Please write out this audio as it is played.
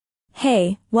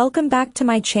Hey, welcome back to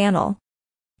my channel.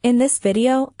 In this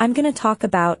video, I'm gonna talk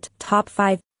about top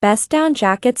 5 best down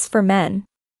jackets for men.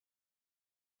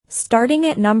 Starting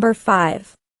at number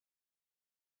 5.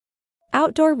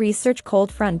 Outdoor Research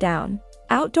Cold Front Down.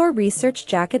 Outdoor Research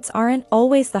jackets aren't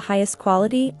always the highest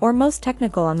quality or most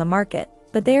technical on the market,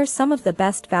 but they are some of the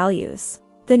best values.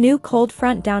 The new Cold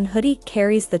Front Down hoodie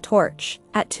carries the torch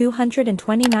at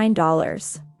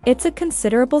 $229. It's a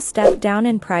considerable step down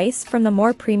in price from the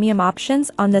more premium options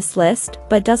on this list,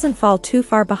 but doesn't fall too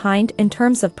far behind in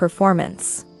terms of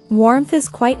performance. Warmth is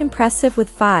quite impressive with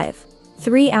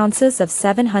 5.3 ounces of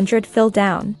 700 fill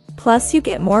down, plus you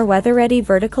get more weather-ready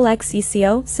vertical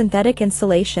XECO synthetic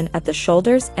insulation at the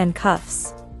shoulders and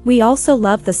cuffs. We also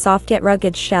love the soft yet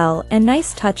rugged shell and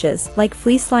nice touches like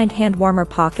fleece-lined hand warmer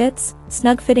pockets,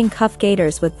 snug-fitting cuff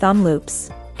gaiters with thumb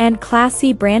loops, and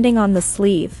classy branding on the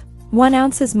sleeve. 1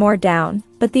 ounce is more down,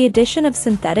 but the addition of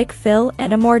synthetic fill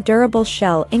and a more durable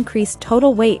shell increased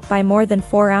total weight by more than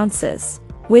 4 ounces,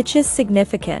 which is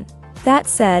significant. That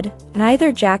said,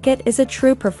 neither jacket is a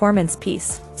true performance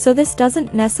piece, so this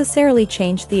doesn't necessarily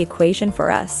change the equation for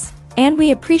us. And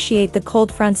we appreciate the Cold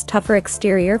Front's tougher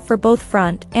exterior for both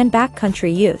front and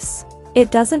backcountry use.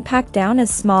 It doesn't pack down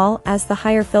as small as the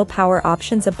higher fill power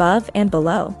options above and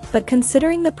below, but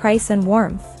considering the price and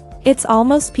warmth, it's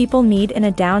almost people need in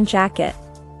a down jacket.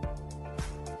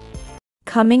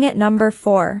 Coming at number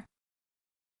 4.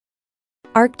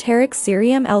 Arc'teryx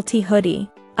Cerium LT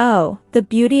Hoodie. Oh, the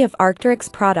beauty of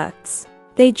Arc'teryx products.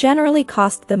 They generally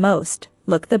cost the most,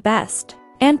 look the best,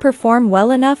 and perform well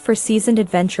enough for seasoned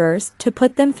adventurers to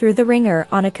put them through the ringer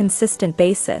on a consistent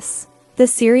basis. The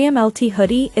Cerium LT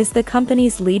Hoodie is the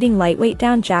company's leading lightweight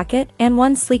down jacket and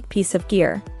one sleek piece of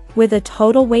gear. With a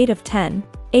total weight of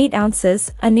 10.8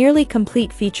 ounces, a nearly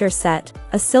complete feature set,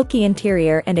 a silky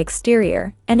interior and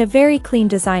exterior, and a very clean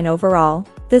design overall,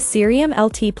 the Cerium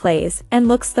LT plays and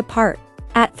looks the part.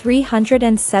 At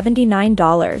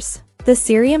 $379, the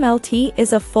Cerium LT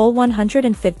is a full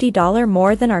 $150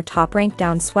 more than our top-ranked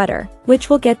down sweater, which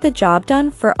will get the job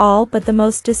done for all but the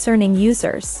most discerning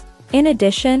users. In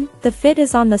addition, the fit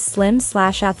is on the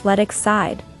slim/athletic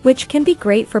side, which can be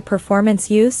great for performance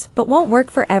use but won't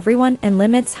work for everyone and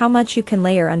limits how much you can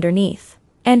layer underneath.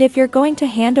 And if you're going to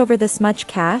hand over this much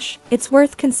cash, it's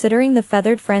worth considering the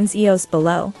Feathered Friends EOS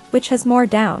below, which has more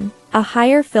down, a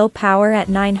higher fill power at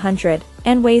 900,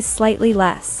 and weighs slightly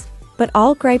less. But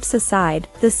all gripes aside,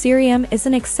 the Cerium is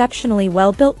an exceptionally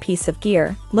well-built piece of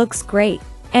gear, looks great,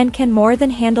 and can more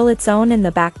than handle its own in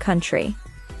the backcountry.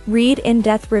 Read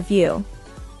in-depth review.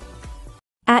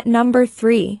 At number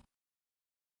 3.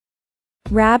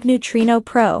 Rab Neutrino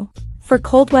Pro. For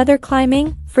cold weather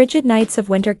climbing, frigid nights of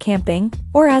winter camping,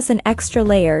 or as an extra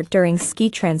layer during ski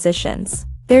transitions,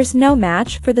 there's no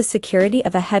match for the security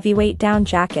of a heavyweight down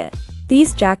jacket.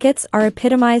 These jackets are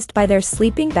epitomized by their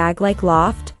sleeping bag-like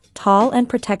loft, tall and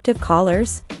protective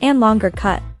collars, and longer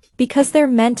cut. Because they're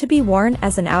meant to be worn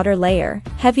as an outer layer,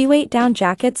 heavyweight down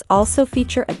jackets also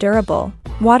feature a durable,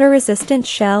 water-resistant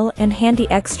shell and handy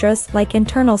extras like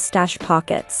internal stash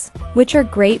pockets, which are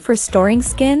great for storing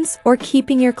skins or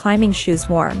keeping your climbing shoes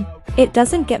warm. It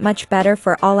doesn't get much better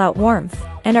for all-out warmth,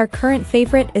 and our current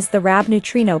favorite is the Rab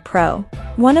Neutrino Pro.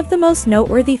 One of the most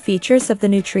noteworthy features of the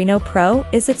Neutrino Pro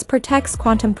is its Pertex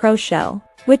Quantum Pro shell,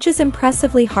 which is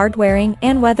impressively hard-wearing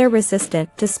and weather-resistant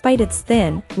despite its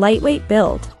thin, lightweight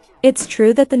build. It's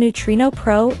true that the Neutrino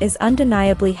Pro is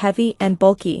undeniably heavy and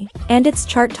bulky, and its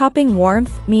chart-topping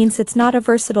warmth means it's not a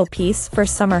versatile piece for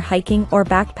summer hiking or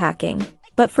backpacking.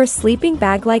 But for sleeping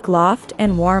bag-like loft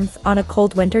and warmth on a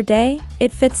cold winter day,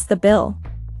 it fits the bill.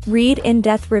 Read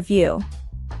in-depth review.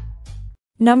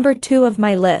 Number 2 of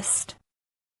my list.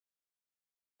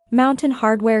 Mountain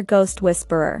Hardwear Ghost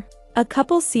Whisperer. A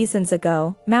couple seasons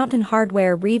ago, Mountain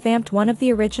Hardwear revamped one of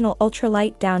the original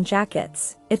ultralight down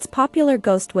jackets, its popular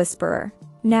Ghost Whisperer.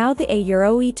 Now the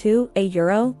Euro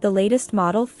E2, the latest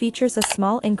model, features a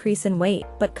small increase in weight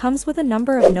but comes with a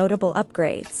number of notable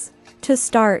upgrades. To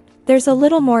start, there's a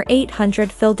little more 800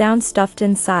 fill down stuffed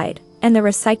inside, and the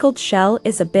recycled shell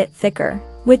is a bit thicker,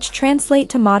 which translate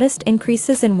to modest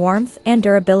increases in warmth and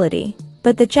durability.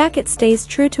 But the jacket stays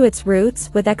true to its roots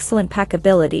with excellent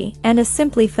packability and a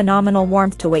simply phenomenal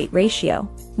warmth-to-weight ratio,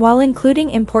 while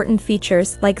including important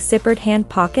features like zippered hand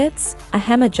pockets, a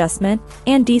hem adjustment,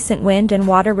 and decent wind and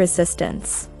water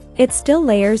resistance. It still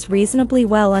layers reasonably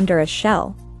well under a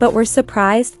shell, but we're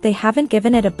surprised they haven't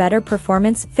given it a better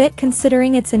performance fit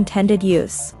considering its intended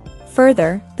use.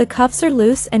 Further, the cuffs are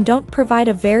loose and don't provide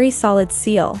a very solid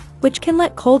seal, which can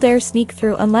let cold air sneak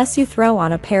through unless you throw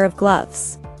on a pair of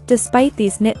gloves. Despite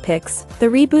these nitpicks, the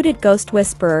rebooted Ghost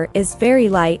Whisperer is very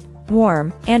light,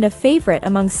 warm, and a favorite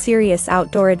among serious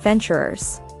outdoor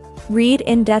adventurers. Read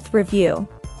in-depth review.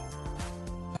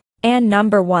 And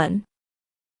number 1.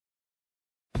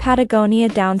 Patagonia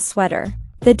Down Sweater.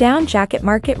 The down jacket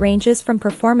market ranges from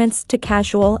performance to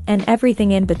casual and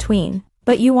everything in between,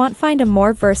 but you won't find a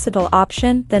more versatile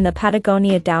option than the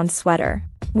Patagonia Down Sweater.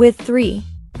 With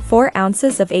 3.4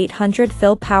 ounces of 800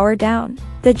 fill power down,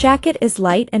 the jacket is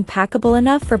light and packable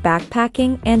enough for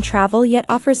backpacking and travel, yet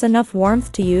offers enough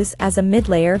warmth to use as a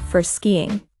mid-layer for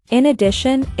skiing. In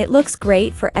addition, it looks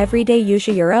great for everyday use.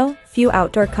 Few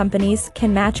outdoor companies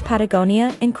can match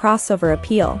Patagonia in crossover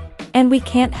appeal, and we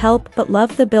can't help but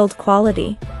love the build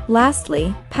quality.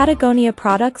 Lastly, Patagonia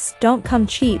products don't come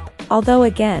cheap, although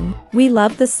again, we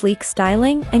love the sleek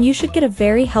styling, and you should get a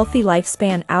very healthy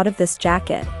lifespan out of this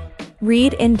jacket.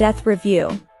 Read in-depth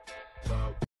review.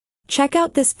 Check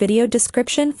out this video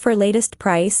description for latest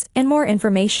price and more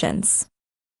informations.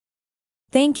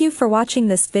 Thank you for watching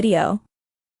this video.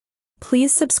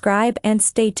 Please subscribe and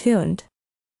stay tuned.